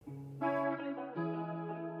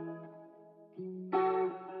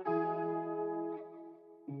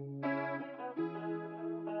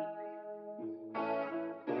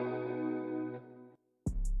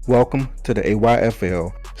Welcome to the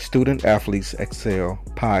AYFL Student Athletes Excel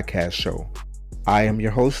podcast show. I am your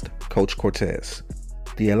host, Coach Cortez.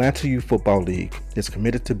 The Atlanta Youth Football League is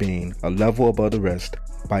committed to being a level above the rest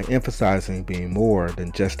by emphasizing being more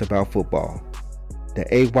than just about football. The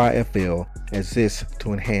AYFL exists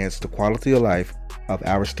to enhance the quality of life of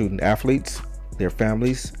our student athletes, their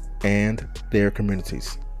families, and their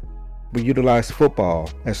communities. We utilize football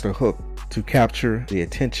as the hook to capture the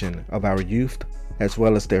attention of our youth as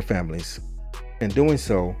well as their families. In doing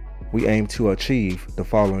so, we aim to achieve the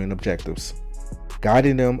following objectives: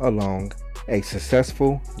 guiding them along a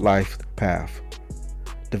successful life path,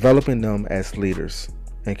 developing them as leaders,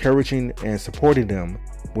 encouraging and supporting them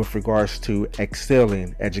with regards to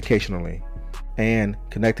excelling educationally, and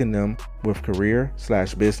connecting them with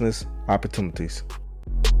career/business opportunities.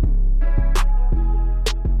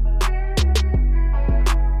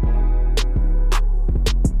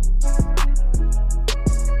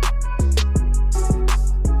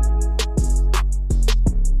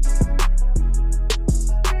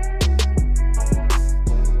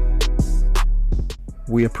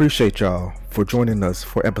 We appreciate y'all for joining us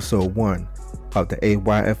for episode 1 of the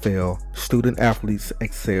AYFL Student Athletes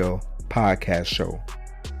Excel podcast show.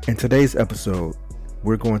 In today's episode,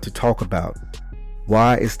 we're going to talk about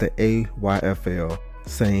why is the AYFL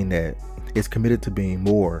saying that it's committed to being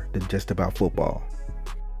more than just about football.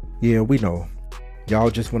 Yeah, we know.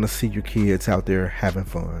 Y'all just want to see your kids out there having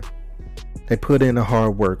fun. They put in the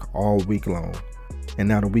hard work all week long, and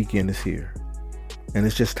now the weekend is here. And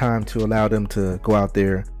it's just time to allow them to go out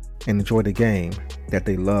there and enjoy the game that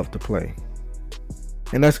they love to play.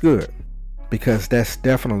 And that's good, because that's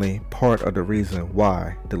definitely part of the reason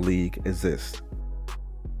why the league exists.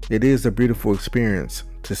 It is a beautiful experience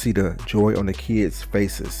to see the joy on the kids'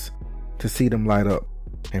 faces, to see them light up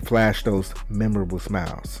and flash those memorable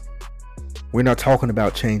smiles. We're not talking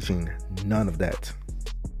about changing none of that.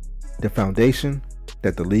 The foundation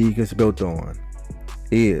that the league is built on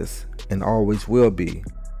is and always will be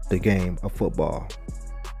the game of football.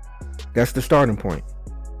 That's the starting point.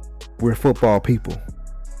 We're football people.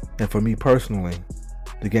 And for me personally,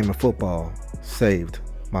 the game of football saved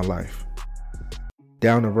my life.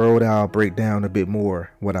 Down the road, I'll break down a bit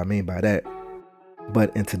more what I mean by that.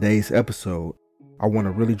 But in today's episode, I want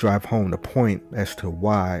to really drive home the point as to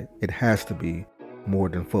why it has to be more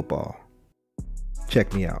than football.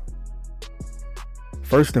 Check me out.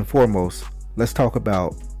 First and foremost, let's talk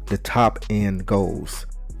about the top end goals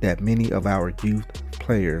that many of our youth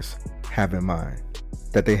players have in mind,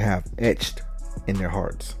 that they have etched in their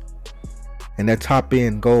hearts. And that top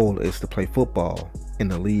end goal is to play football in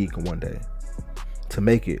the league one day, to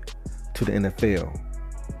make it to the NFL,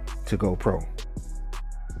 to go pro.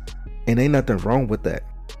 And ain't nothing wrong with that.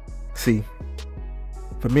 See,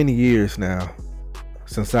 for many years now,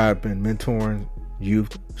 since I've been mentoring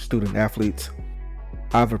youth student athletes,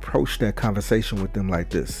 I've approached that conversation with them like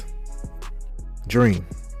this: dream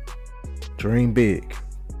big,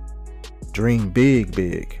 dream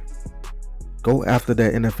big. Go after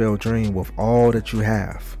that NFL dream with all that you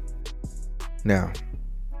have. Now,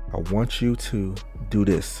 I want you to do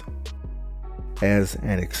this. As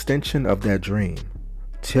an extension of that dream,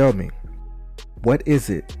 tell me, what is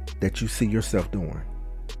it that you see yourself doing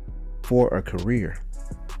for a career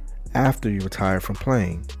after you retire from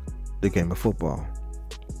playing the game of football?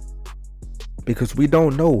 Because we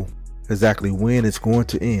don't know exactly when it's going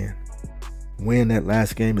to end, when that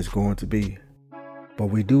last game is going to be. But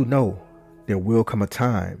we do know there will come a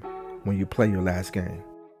time when you play your last game.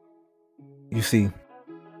 You see,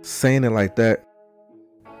 saying it like that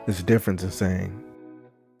is different than saying,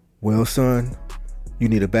 well, son, you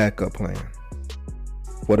need a backup plan.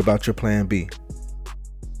 What about your plan B?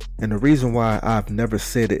 And the reason why I've never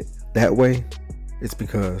said it that way is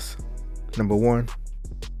because, number one,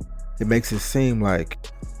 it makes it seem like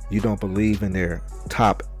you don't believe in their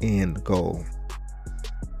top end goal.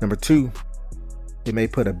 Number two, it may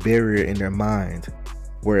put a barrier in their mind,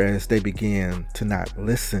 whereas they begin to not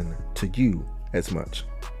listen to you as much.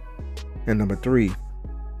 And number three,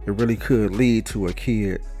 it really could lead to a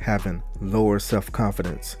kid having lower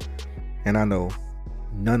self-confidence. And I know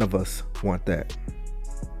none of us want that.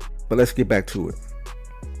 But let's get back to it.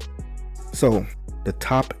 So, the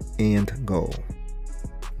top end goal: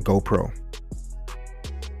 go pro.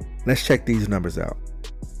 Let's check these numbers out.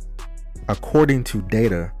 According to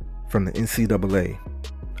data from the NCAA,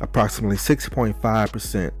 approximately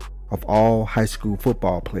 6.5% of all high school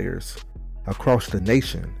football players across the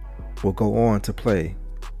nation will go on to play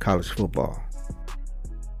college football.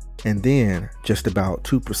 And then just about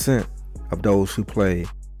 2% of those who play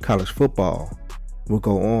college football will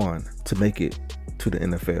go on to make it to the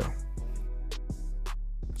NFL.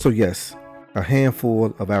 So yes, a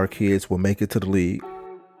handful of our kids will make it to the league.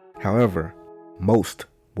 However, most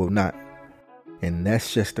will not. And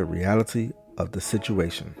that's just the reality of the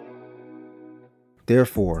situation.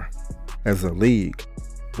 Therefore, as a league,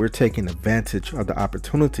 we're taking advantage of the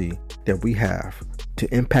opportunity that we have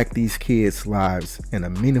to impact these kids' lives in a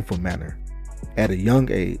meaningful manner at a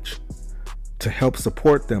young age to help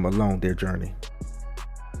support them along their journey.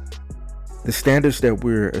 The standards that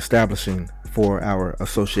we're establishing for our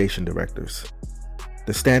association directors,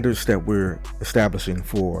 the standards that we're establishing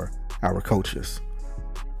for our coaches,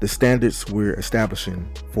 the standards we're establishing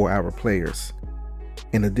for our players,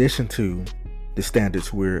 in addition to the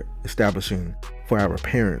standards we're establishing for our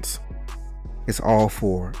parents, it's all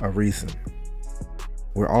for a reason.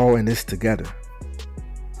 We're all in this together.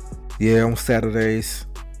 Yeah, on Saturdays,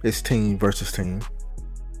 it's team versus team,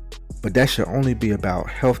 but that should only be about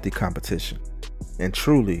healthy competition and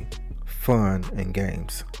truly fun and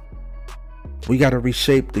games. We got to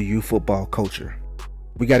reshape the youth football culture.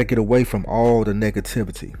 We got to get away from all the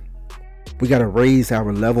negativity. We got to raise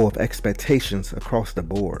our level of expectations across the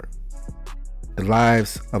board. The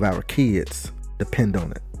lives of our kids depend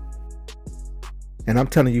on it. And I'm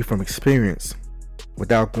telling you from experience,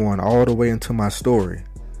 without going all the way into my story,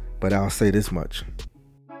 but I'll say this much.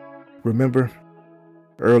 Remember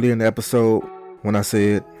earlier in the episode when I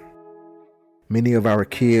said many of our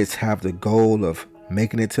kids have the goal of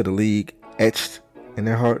making it to the league etched in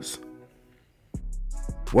their hearts?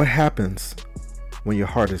 What happens when your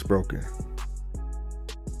heart is broken?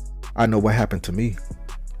 I know what happened to me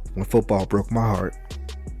when football broke my heart.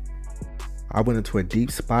 I went into a deep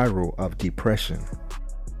spiral of depression.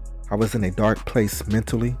 I was in a dark place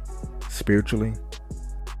mentally, spiritually,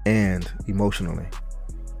 and emotionally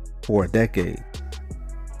for a decade.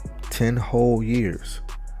 10 whole years.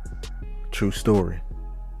 True story.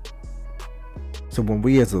 So when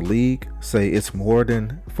we as a league say it's more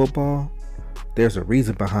than football, there's a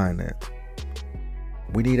reason behind that.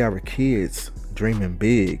 We need our kids dreaming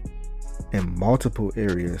big in multiple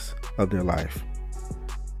areas of their life.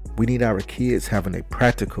 We need our kids having a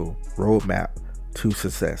practical roadmap to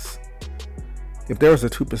success. If there was a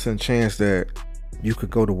 2% chance that you could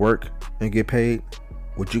go to work and get paid,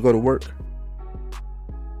 would you go to work?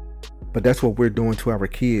 But that's what we're doing to our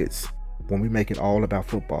kids when we make it all about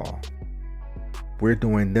football. We're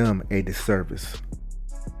doing them a disservice.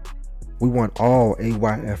 We want all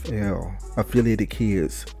AYFL affiliated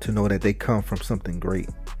kids to know that they come from something great,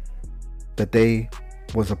 that they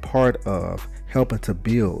was a part of helping to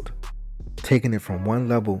build, taking it from one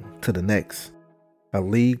level to the next, a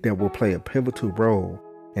league that will play a pivotal role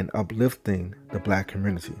in uplifting the Black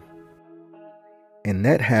community. And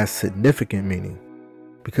that has significant meaning,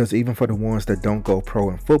 because even for the ones that don't go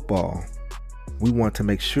pro in football, we want to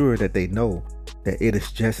make sure that they know that it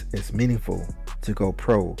is just as meaningful to go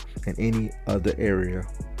pro in any other area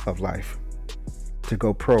of life, to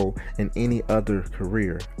go pro in any other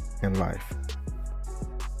career in life.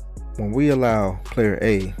 When we allow player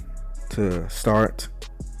A to start,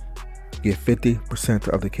 get 50%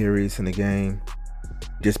 of the carries in the game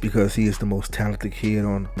just because he is the most talented kid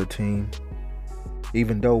on the team,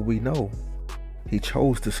 even though we know he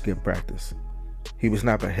chose to skip practice, he was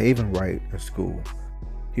not behaving right in school,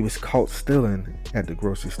 he was caught stealing at the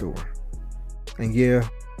grocery store. And yeah,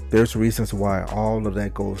 there's reasons why all of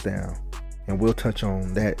that goes down, and we'll touch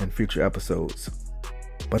on that in future episodes.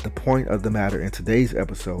 But the point of the matter in today's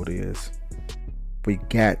episode is we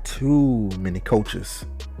got too many coaches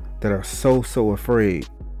that are so afraid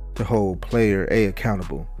to hold player A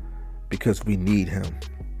accountable because we need him.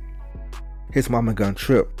 His mama gonna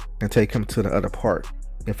trip and take him to the other park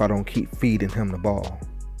if I don't keep feeding him the ball.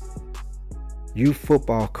 Youth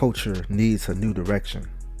football culture needs a new direction.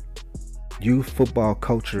 Youth football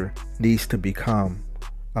culture needs to become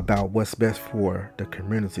about what's best for the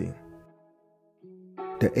community.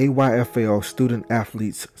 The AYFL Student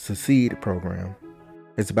Athletes Succeed program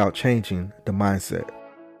is about changing the mindset,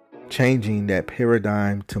 changing that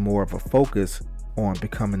paradigm to more of a focus on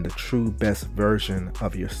becoming the true best version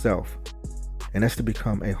of yourself. And that's to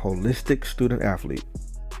become a holistic student athlete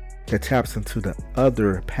that taps into the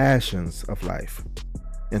other passions of life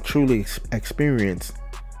and truly experience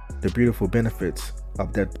the beautiful benefits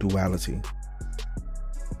of that duality.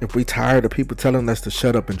 If we tired of people telling us to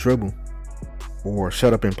shut up and dribble or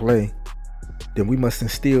shut up and play, then we must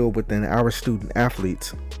instill within our student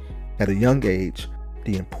athletes at a young age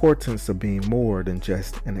the importance of being more than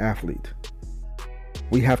just an athlete.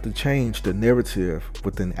 We have to change the narrative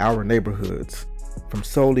within our neighborhoods from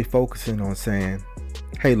solely focusing on saying,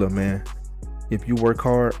 hey little man, if you work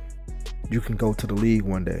hard, you can go to the league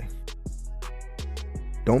one day.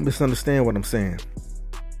 Don't misunderstand what I'm saying.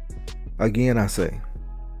 Again, I say,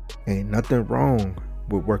 ain't nothing wrong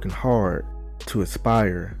with working hard to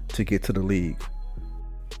aspire to get to the league.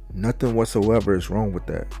 Nothing whatsoever is wrong with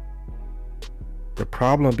that. The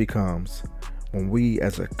problem becomes when we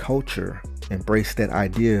as a culture embrace that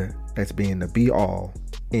idea as being the be-all,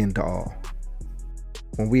 end-all.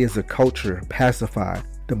 When we as a culture pacify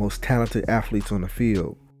the most talented athletes on the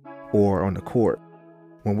field or on the court.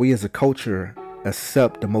 When we as a culture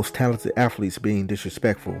accept the most talented athletes being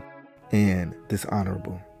disrespectful and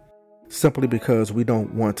dishonorable, simply because we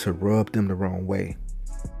don't want to rub them the wrong way,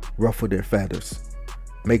 ruffle their feathers,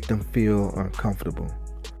 make them feel uncomfortable,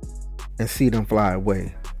 and see them fly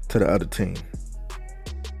away to the other team.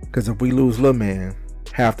 Because if we lose Lil Man,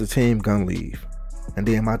 half the team gonna leave, and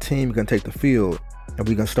then my team gonna take the field and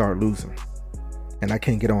we gonna start losing, and I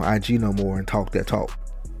can't get on IG no more and talk that talk.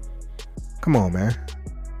 Come on, man.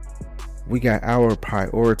 We got our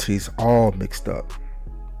priorities all mixed up.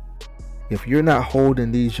 If you're not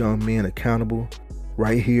holding these young men accountable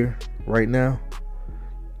right here, right now,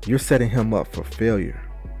 you're setting him up for failure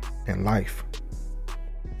in life.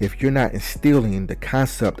 If you're not instilling the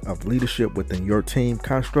concept of leadership within your team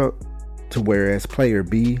construct to whereas player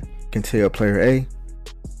B can tell player A,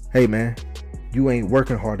 hey man, you ain't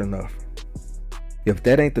working hard enough. If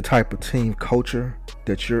that ain't the type of team culture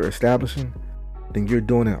that you're establishing, then you're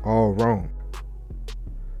doing it all wrong.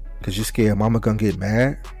 Cause you're scared mama gonna get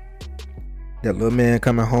mad. That little man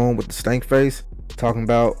coming home with the stank face talking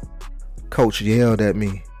about coach yelled at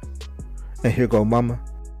me. And here go mama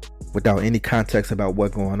without any context about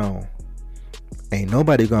what's going on. Ain't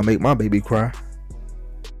nobody gonna make my baby cry.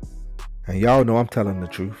 And y'all know I'm telling the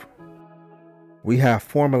truth. We have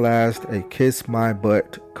formalized a kiss my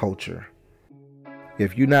butt culture.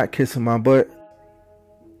 If you're not kissing my butt,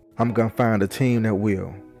 I'm gonna find a team that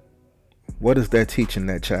will. What is that teaching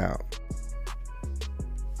that child?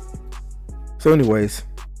 So anyways,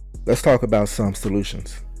 let's talk about some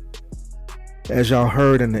solutions. As y'all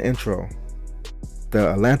heard in the intro,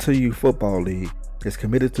 the Atlanta Youth Football League is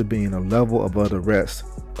committed to being a level above the rest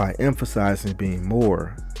by emphasizing being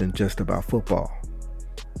more than just about football.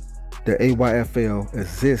 The AYFL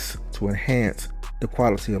exists to enhance the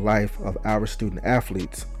quality of life of our student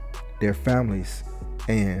athletes, their families,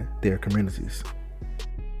 and their communities.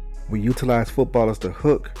 We utilize football as the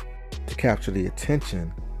hook to capture the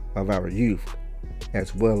attention of our youth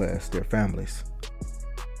as well as their families.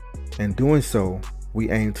 In doing so, we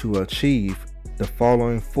aim to achieve the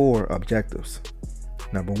following 4 objectives.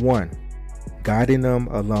 Number 1, guiding them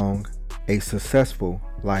along a successful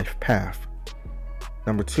life path.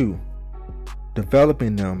 Number 2,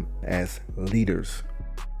 developing them as leaders.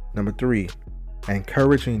 Number 3,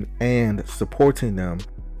 encouraging and supporting them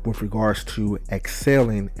with regards to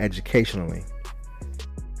excelling educationally.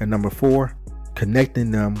 And number 4, connecting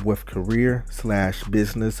them with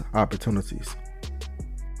career/business opportunities.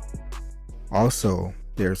 Also,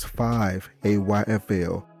 there's 5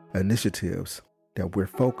 AYFL initiatives that we're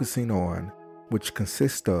focusing on, which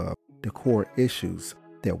consist of the core issues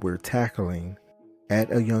that we're tackling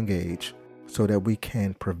at a young age so that we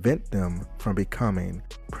can prevent them from becoming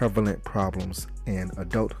prevalent problems in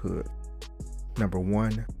adulthood. Number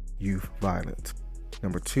 1, youth violence.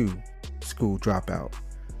 Number 2, school dropout.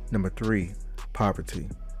 Number 3, poverty.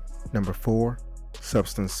 Number 4,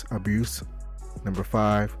 substance abuse. Number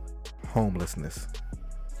 5, homelessness.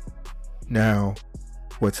 Now,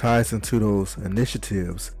 what ties into those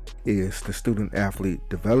initiatives is the Student Athlete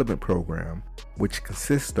Development Program, which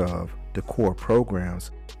consists of the core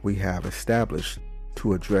programs we have established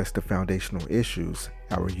to address the foundational issues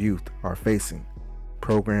our youth are facing.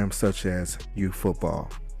 Programs such as youth football,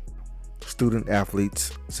 student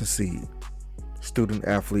athletes succeed, student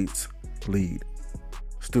athletes lead,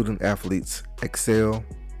 student athletes excel,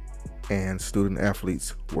 and student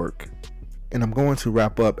athletes work. And I'm going to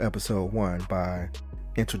wrap up episode 1 by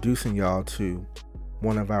introducing y'all to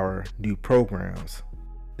one of our new programs,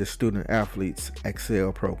 the Student Athletes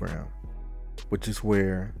Excel program, which is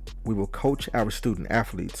where we will coach our student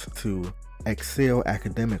athletes to excel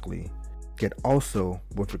academically, yet also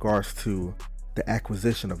with regards to the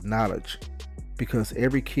acquisition of knowledge, because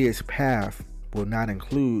every kid's path will not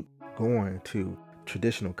include going to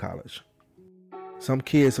traditional college. Some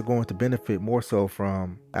kids are going to benefit more so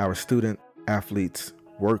from our Student Athletes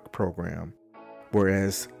Work program,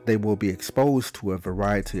 whereas they will be exposed to a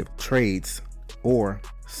variety of trades or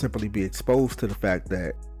simply be exposed to the fact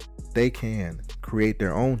that they can create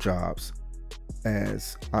their own jobs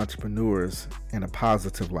as entrepreneurs in a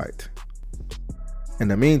positive light. In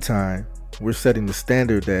the meantime, we're setting the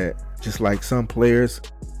standard that Just like some players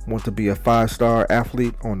want to be a 5-star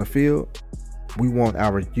athlete on the field, we want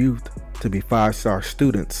our youth to be 5-star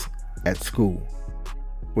students at school,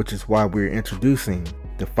 which is why we're introducing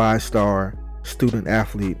the 5-Star Student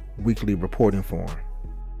Athlete Weekly Reporting Form.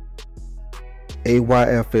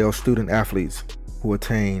 AYFL student athletes who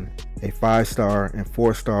attain a 5-star and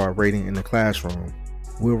 4-star rating in the classroom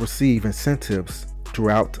will receive incentives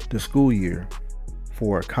throughout the school year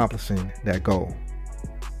for accomplishing that goal.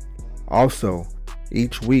 Also,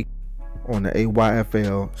 each week on the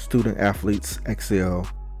AYFL Student Athletes Excel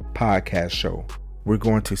podcast show, we're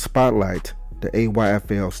going to spotlight the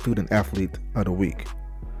AYFL Student Athlete of the Week.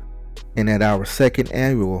 And at our second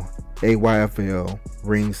annual AYFL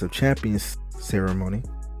Rings of Champions ceremony,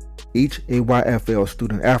 each AYFL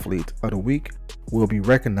Student Athlete of the Week will be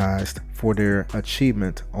recognized for their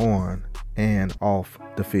achievement on and off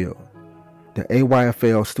the field. The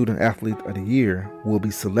AYFL Student Athlete of the Year will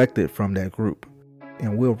be selected from that group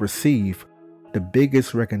and will receive the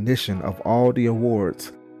biggest recognition of all the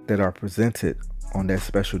awards that are presented on that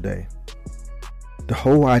special day. The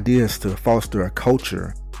whole idea is to foster a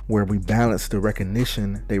culture where we balance the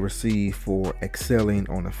recognition they receive for excelling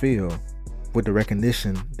on the field with the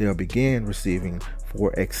recognition they'll begin receiving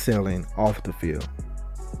for excelling off the field.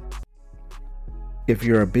 If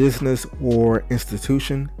you're a business or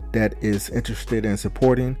institution that is interested in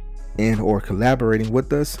supporting and or collaborating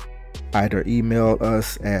with us, either email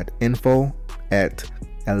us at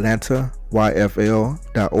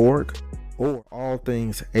info@atlantayfl.org or all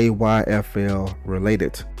things AYFL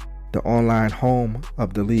related. The online home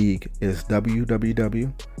of the league is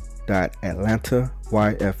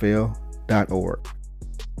www.atlantayfl.org.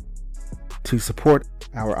 To support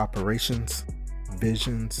our operations,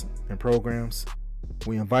 visions, and programs,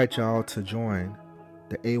 we invite y'all to join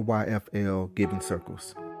the AYFL Giving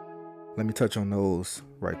Circles. Let me touch on those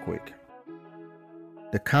right quick.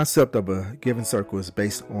 The concept of a giving circle is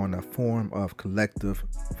based on a form of collective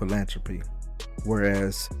philanthropy,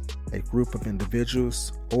 whereas a group of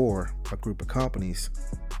individuals or a group of companies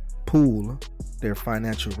pool their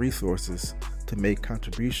financial resources to make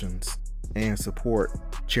contributions and support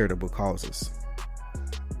charitable causes.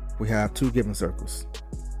 We have 2 giving circles.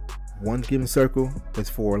 One giving circle is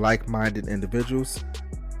for like-minded individuals,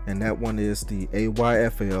 and that one is the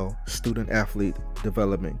AYFL Student Athlete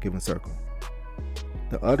Development Giving Circle.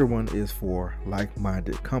 The other one is for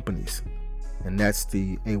like-minded companies, and that's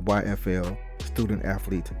the AYFL Student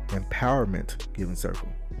Athlete Empowerment Giving Circle.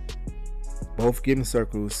 Both giving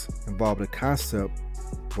circles involve the concept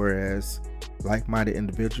whereas like-minded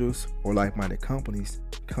individuals or like-minded companies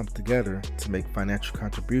come together to make financial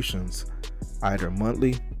contributions either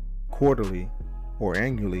monthly, quarterly, or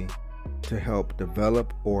annually to help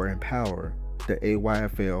develop or empower the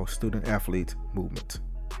AYFL Student Athlete movement.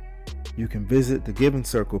 You can visit the Giving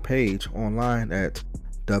Circle page online at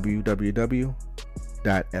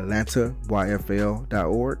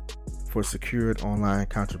www.atlantayfl.org for secured online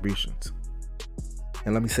contributions.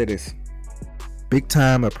 And let me say this, big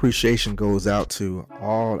time appreciation goes out to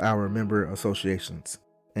all our member associations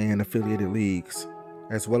and affiliated leagues,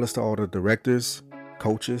 as well as to all the directors,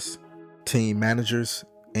 coaches, team managers,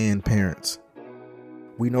 and parents.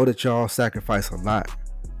 We know that y'all sacrifice a lot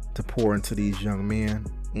to pour into these young men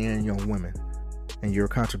and young women, and your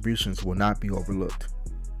contributions will not be overlooked.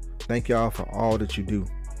 Thank y'all for all that you do.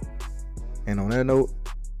 And on that note,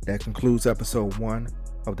 that concludes episode 1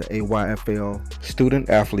 of the AYFL Student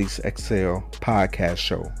Athletes Excel podcast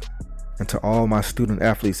show. And to all my student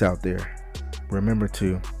athletes out there, remember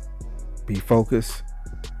to be focused,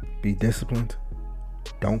 be disciplined,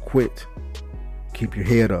 don't quit, keep your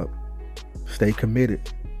head up, stay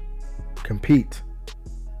committed, compete,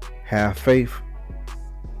 have faith,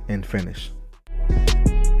 and finish.